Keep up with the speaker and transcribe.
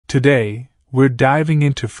Today, we're diving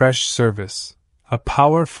into Freshservice, a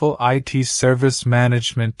powerful IT service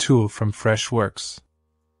management tool from Freshworks.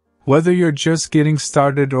 Whether you're just getting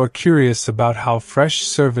started or curious about how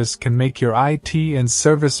Freshservice can make your IT and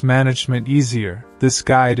service management easier, this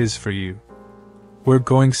guide is for you. We're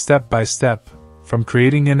going step by step, from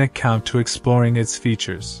creating an account to exploring its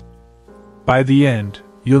features. By the end,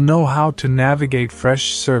 you'll know how to navigate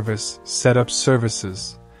Freshservice, set up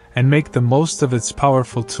services, and make the most of its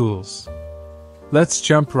powerful tools. Let's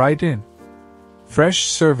jump right in.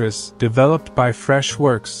 Freshservice, developed by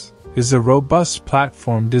Freshworks, is a robust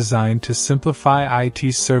platform designed to simplify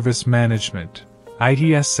IT service management,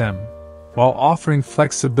 ITSM, while offering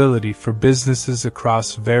flexibility for businesses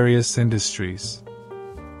across various industries.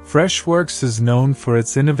 Freshworks is known for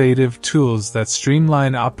its innovative tools that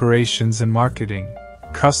streamline operations and marketing,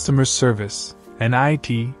 customer service, and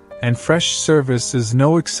IT, and Freshservice is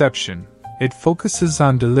no exception. It focuses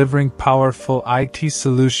on delivering powerful IT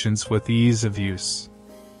solutions with ease of use.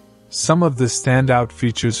 Some of the standout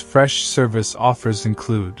features Freshservice offers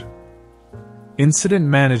include incident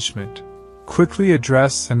management, quickly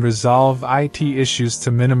address and resolve IT issues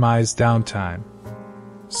to minimize downtime.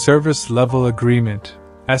 Service level agreement,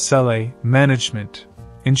 SLA, management,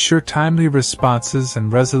 ensure timely responses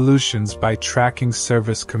and resolutions by tracking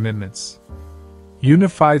service commitments.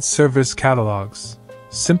 Unified service catalogs,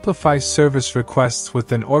 simplify service requests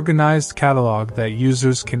with an organized catalog that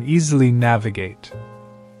users can easily navigate.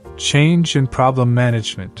 Change and problem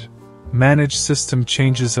management, manage system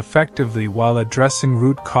changes effectively while addressing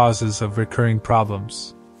root causes of recurring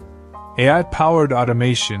problems. AI-powered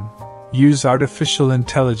automation, use artificial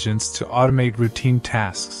intelligence to automate routine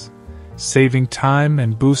tasks, saving time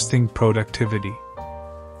and boosting productivity.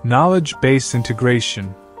 Knowledge base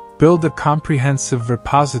integration, build a comprehensive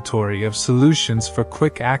repository of solutions for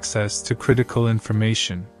quick access to critical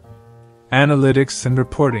information. Analytics and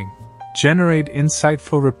reporting, generate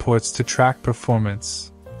insightful reports to track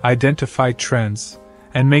performance, identify trends,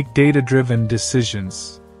 and make data-driven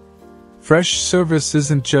decisions. Freshservice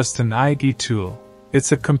isn't just an IT tool,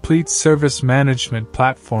 it's a complete service management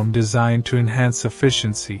platform designed to enhance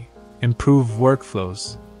efficiency, improve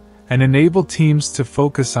workflows, and enable teams to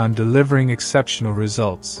focus on delivering exceptional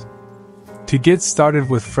results. To get started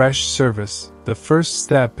with Freshservice, the first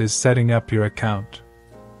step is setting up your account.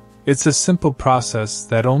 It's a simple process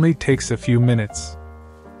that only takes a few minutes.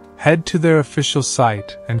 Head to their official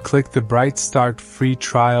site and click the bright Start Free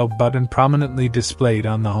Trial button prominently displayed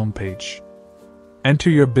on the homepage. Enter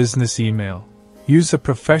your business email. Use a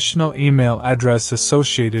professional email address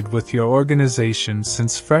associated with your organization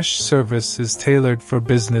since Freshservice is tailored for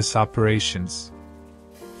business operations.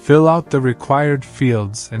 Fill out the required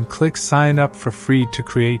fields and click Sign Up for free to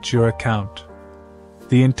create your account.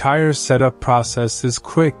 The entire setup process is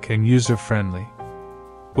quick and user-friendly.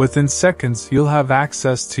 Within seconds, you'll have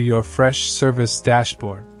access to your Freshservice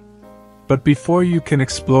dashboard. But before you can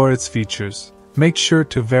explore its features, make sure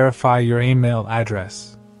to verify your email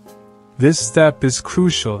address. This step is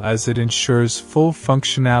crucial as it ensures full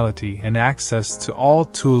functionality and access to all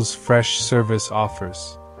tools Freshservice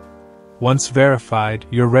offers. Once verified,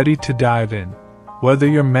 you're ready to dive in. Whether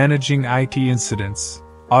you're managing IT incidents,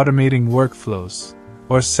 automating workflows,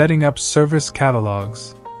 or setting up service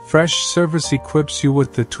catalogs, Freshservice equips you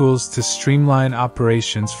with the tools to streamline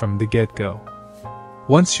operations from the get-go.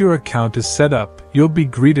 Once your account is set up, you'll be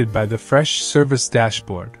greeted by the Freshservice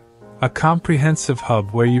dashboard, a comprehensive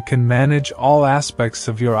hub where you can manage all aspects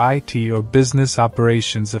of your IT or business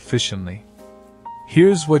operations efficiently.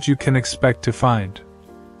 Here's what you can expect to find.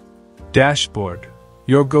 Dashboard,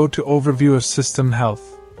 your go-to overview of system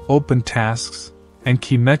health, open tasks, and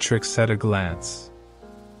key metrics at a glance.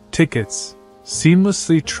 Tickets,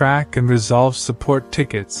 seamlessly track and resolve support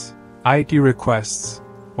tickets, IT requests,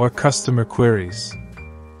 or customer queries.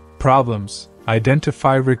 Problems,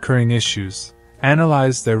 identify recurring issues,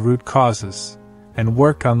 analyze their root causes, and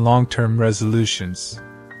work on long-term resolutions.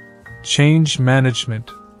 Change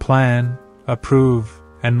management, plan, approve,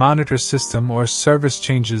 and monitor system or service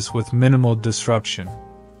changes with minimal disruption.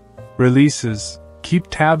 Releases, keep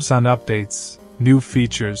tabs on updates, new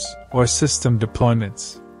features, or system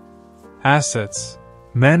deployments. Assets,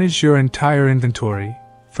 manage your entire inventory,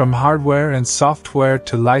 from hardware and software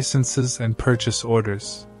to licenses and purchase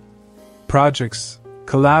orders. Projects,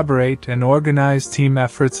 collaborate and organize team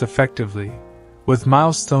efforts effectively, with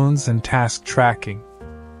milestones and task tracking.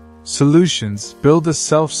 Solutions, build a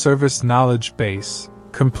self-service knowledge base,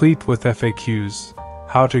 complete with FAQs,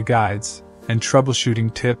 how-to guides, and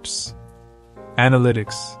troubleshooting tips.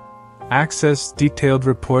 Analytics, Access detailed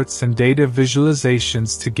reports and data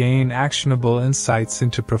visualizations to gain actionable insights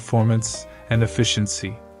into performance and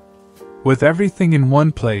efficiency. With everything in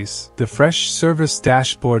one place, the Freshservice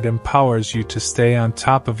dashboard empowers you to stay on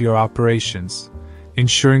top of your operations,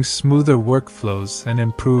 ensuring smoother workflows and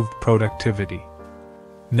improved productivity.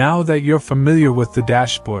 Now that you're familiar with the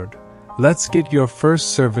dashboard, let's get your first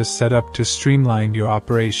service set up to streamline your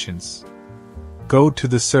operations. Go to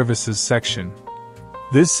the Services section.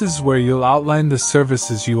 This is where you'll outline the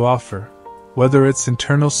services you offer, whether it's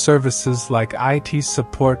internal services like IT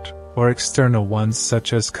support or external ones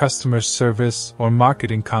such as customer service or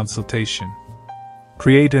marketing consultation.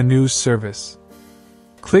 Create a new service.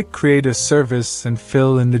 Click Create a Service and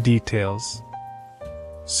fill in the details.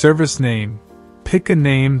 Service name. Pick a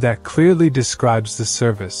name that clearly describes the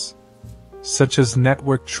service, such as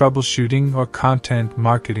network troubleshooting or content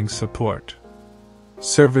marketing support.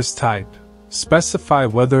 Service type. Specify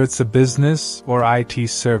whether it's a business or IT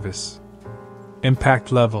service.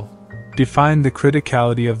 Impact level. Define the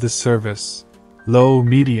criticality of the service, low,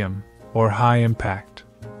 medium, or high impact.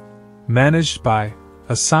 Managed by.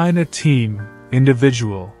 Assign a team,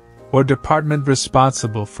 individual, or department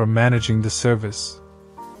responsible for managing the service.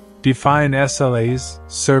 Define SLAs,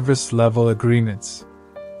 service level agreements.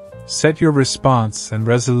 Set your response and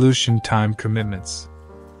resolution time commitments.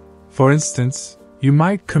 For instance, you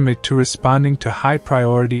might commit to responding to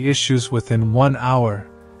high-priority issues within 1 hour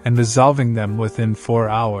and resolving them within 4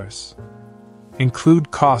 hours.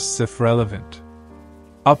 Include costs if relevant.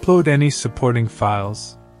 Upload any supporting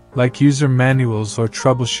files, like user manuals or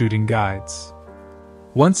troubleshooting guides.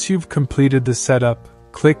 Once you've completed the setup,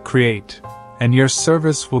 click Create, and your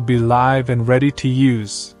service will be live and ready to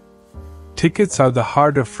use. Tickets are the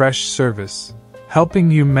heart of Freshservice,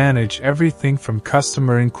 helping you manage everything from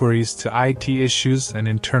customer inquiries to IT issues and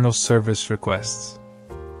internal service requests.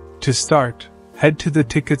 To start, head to the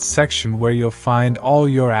Tickets section where you'll find all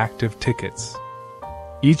your active tickets.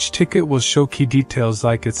 Each ticket will show key details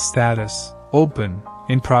like its status, open,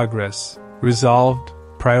 in progress, resolved,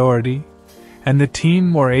 priority, and the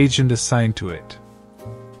team or agent assigned to it.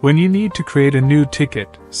 When you need to create a new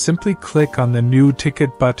ticket, simply click on the New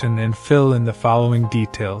Ticket button and fill in the following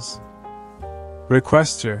details.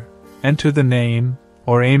 Requester. Enter the name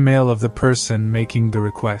or email of the person making the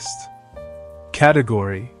request.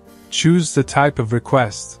 Category. Choose the type of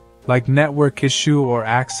request, like network issue or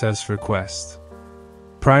access request.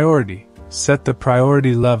 Priority. Set the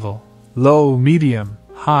priority level, low, medium,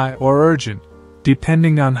 high, or urgent,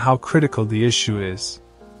 depending on how critical the issue is.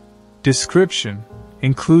 Description.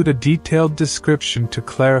 Include a detailed description to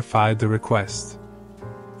clarify the request.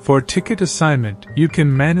 For ticket assignment, you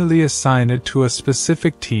can manually assign it to a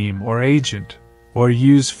specific team or agent, or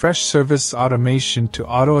use Freshservice automation to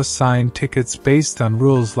auto-assign tickets based on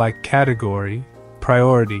rules like category,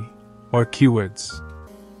 priority, or keywords.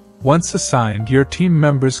 Once assigned, your team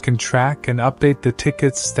members can track and update the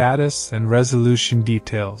ticket's status and resolution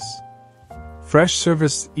details.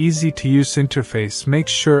 Freshservice easy-to-use interface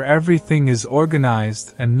makes sure everything is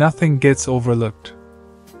organized and nothing gets overlooked.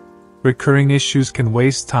 Recurring issues can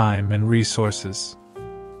waste time and resources.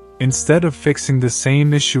 Instead of fixing the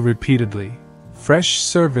same issue repeatedly,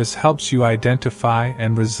 Freshservice helps you identify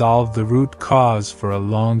and resolve the root cause for a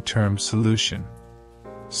long-term solution.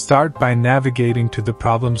 Start by navigating to the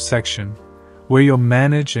Problems section, where you'll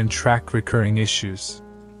manage and track recurring issues.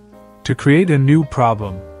 To create a new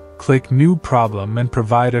problem, click New Problem and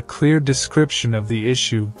provide a clear description of the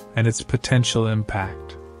issue and its potential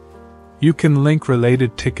impact. You can link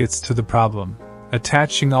related tickets to the problem,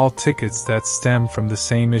 attaching all tickets that stem from the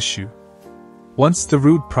same issue. Once the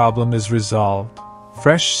root problem is resolved,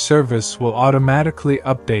 Freshservice will automatically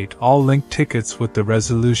update all linked tickets with the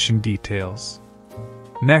resolution details.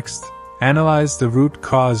 Next, analyze the root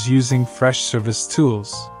cause using Freshservice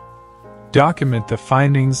tools. Document the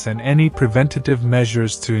findings and any preventative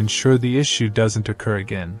measures to ensure the issue doesn't occur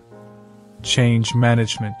again. Change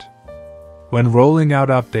management. When rolling out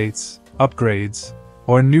updates, upgrades,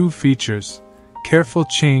 or new features, careful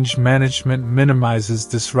change management minimizes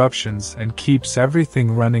disruptions and keeps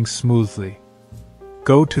everything running smoothly.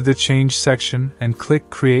 Go to the Change section and click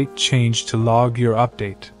Create Change to log your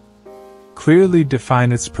update. Clearly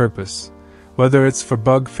define its purpose, whether it's for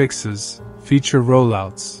bug fixes, feature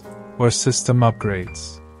rollouts, or system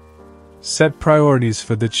upgrades. Set priorities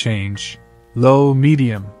for the change, low,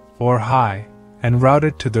 medium, or high, and route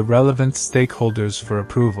it to the relevant stakeholders for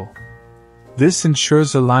approval. This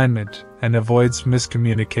ensures alignment and avoids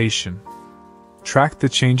miscommunication. Track the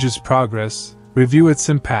change's progress, review its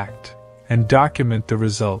impact, and document the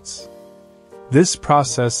results. This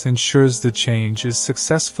process ensures the change is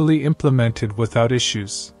successfully implemented without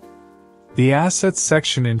issues. The Assets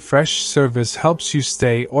section in Freshservice helps you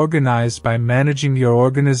stay organized by managing your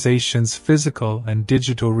organization's physical and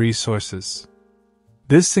digital resources.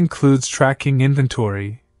 This includes tracking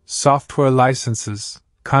inventory, software licenses,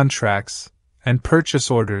 contracts, and purchase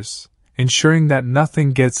orders, ensuring that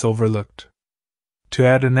nothing gets overlooked. To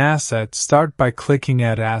add an asset, start by clicking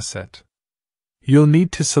Add Asset. You'll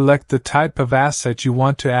need to select the type of asset you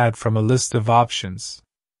want to add from a list of options.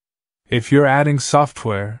 If you're adding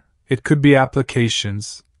software, it could be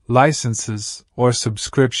applications, licenses, or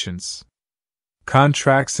subscriptions.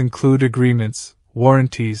 Contracts include agreements,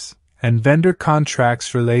 warranties, and vendor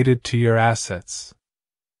contracts related to your assets.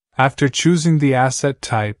 After choosing the asset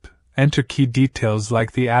type, enter key details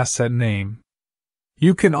like the asset name.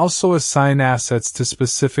 You can also assign assets to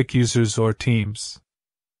specific users or teams.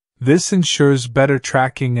 This ensures better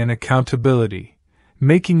tracking and accountability,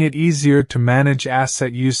 making it easier to manage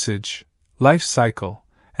asset usage, life cycle,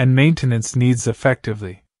 and maintenance needs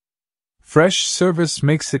effectively. Freshservice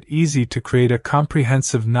makes it easy to create a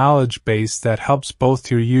comprehensive knowledge base that helps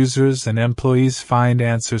both your users and employees find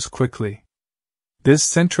answers quickly. This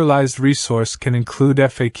centralized resource can include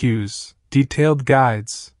FAQs, detailed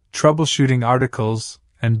guides, troubleshooting articles,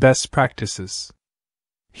 and best practices.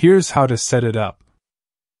 Here's how to set it up.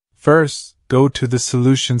 First, go to the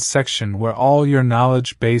Solutions section where all your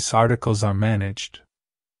knowledge base articles are managed.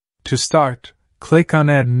 To start, click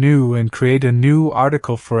on Add New and create a new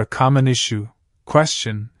article for a common issue,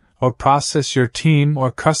 question, or process your team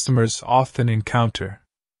or customers often encounter.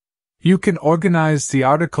 You can organize the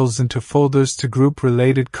articles into folders to group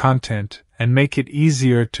related content and make it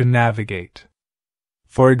easier to navigate.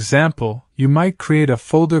 For example, you might create a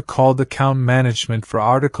folder called Account Management for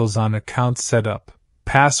articles on account setup,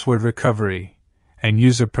 password recovery, and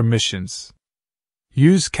user permissions.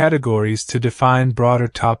 Use categories to define broader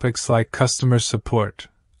topics like customer support,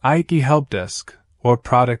 IT helpdesk, or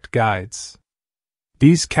product guides.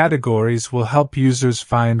 These categories will help users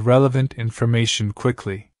find relevant information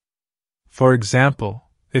quickly. For example,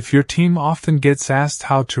 if your team often gets asked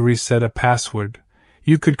how to reset a password,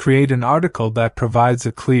 you could create an article that provides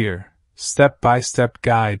a clear, step-by-step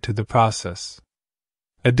guide to the process.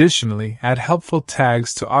 Additionally, add helpful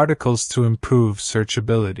tags to articles to improve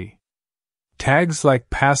searchability. Tags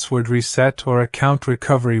like password reset or account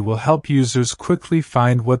recovery will help users quickly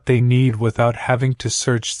find what they need without having to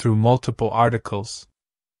search through multiple articles.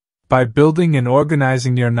 By building and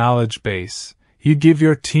organizing your knowledge base, you give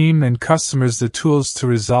your team and customers the tools to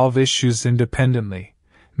resolve issues independently,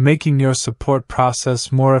 making your support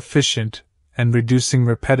process more efficient and reducing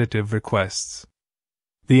repetitive requests.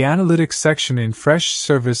 The Analytics section in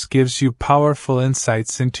Freshservice gives you powerful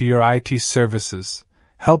insights into your IT services,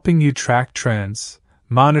 helping you track trends,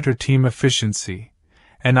 monitor team efficiency,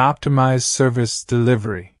 and optimize service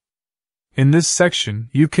delivery. In this section,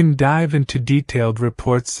 you can dive into detailed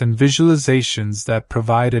reports and visualizations that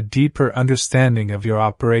provide a deeper understanding of your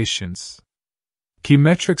operations. Key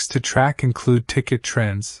metrics to track include ticket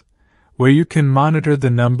trends, where you can monitor the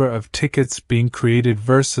number of tickets being created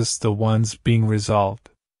versus the ones being resolved.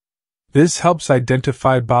 This helps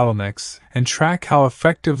identify bottlenecks and track how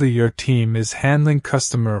effectively your team is handling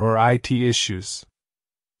customer or IT issues.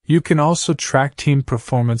 You can also track team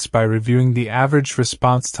performance by reviewing the average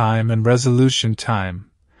response time and resolution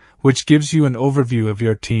time, which gives you an overview of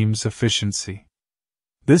your team's efficiency.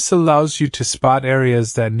 This allows you to spot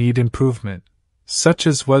areas that need improvement, such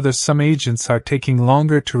as whether some agents are taking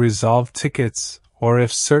longer to resolve tickets or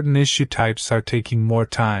if certain issue types are taking more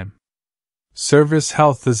time. Service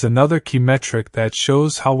health is another key metric that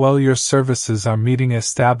shows how well your services are meeting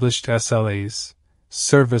established SLAs,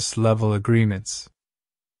 service level agreements.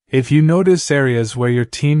 If you notice areas where your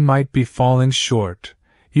team might be falling short,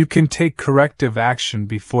 you can take corrective action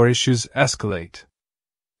before issues escalate.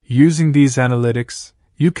 Using these analytics,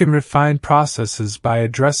 you can refine processes by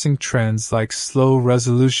addressing trends like slow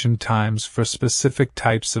resolution times for specific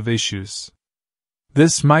types of issues.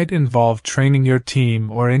 This might involve training your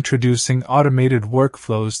team or introducing automated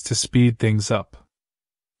workflows to speed things up.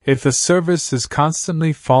 If a service is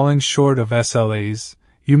constantly falling short of SLAs,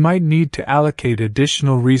 you might need to allocate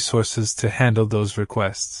additional resources to handle those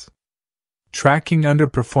requests. Tracking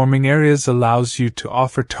underperforming areas allows you to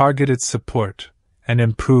offer targeted support and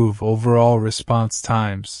improve overall response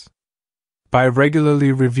times. By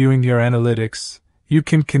regularly reviewing your analytics, you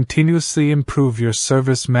can continuously improve your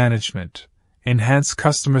service management, enhance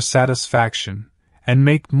customer satisfaction, and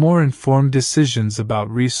make more informed decisions about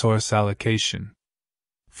resource allocation.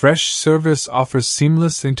 Freshservice offers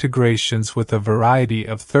seamless integrations with a variety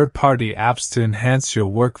of third-party apps to enhance your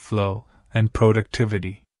workflow and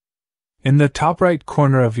productivity. In the top right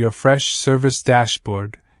corner of your Freshservice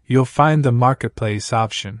dashboard, you'll find the Marketplace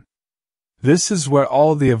option. This is where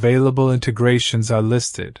all the available integrations are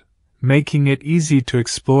listed, making it easy to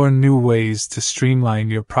explore new ways to streamline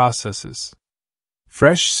your processes.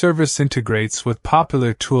 Freshservice integrates with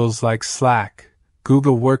popular tools like Slack,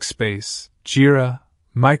 Google Workspace, Jira,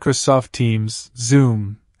 Microsoft Teams,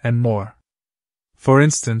 Zoom, and more. For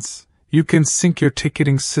instance, you can sync your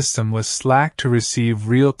ticketing system with Slack to receive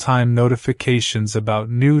real-time notifications about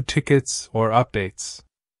new tickets or updates.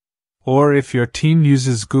 Or if your team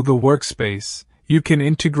uses Google Workspace, you can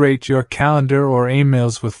integrate your calendar or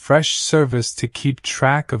emails with Freshservice to keep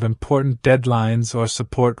track of important deadlines or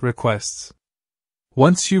support requests.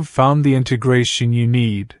 Once you've found the integration you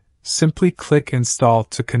need, simply click Install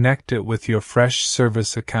to connect it with your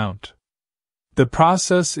Freshservice account. The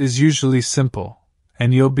process is usually simple,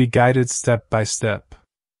 and you'll be guided step by step.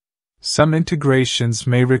 Some integrations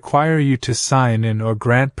may require you to sign in or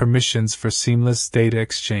grant permissions for seamless data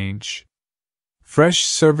exchange.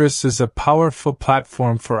 Freshservice is a powerful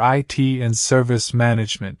platform for IT and service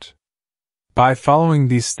management. By following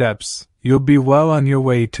these steps, you'll be well on your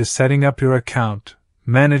way to setting up your account,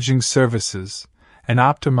 managing services, and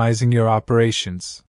optimizing your operations.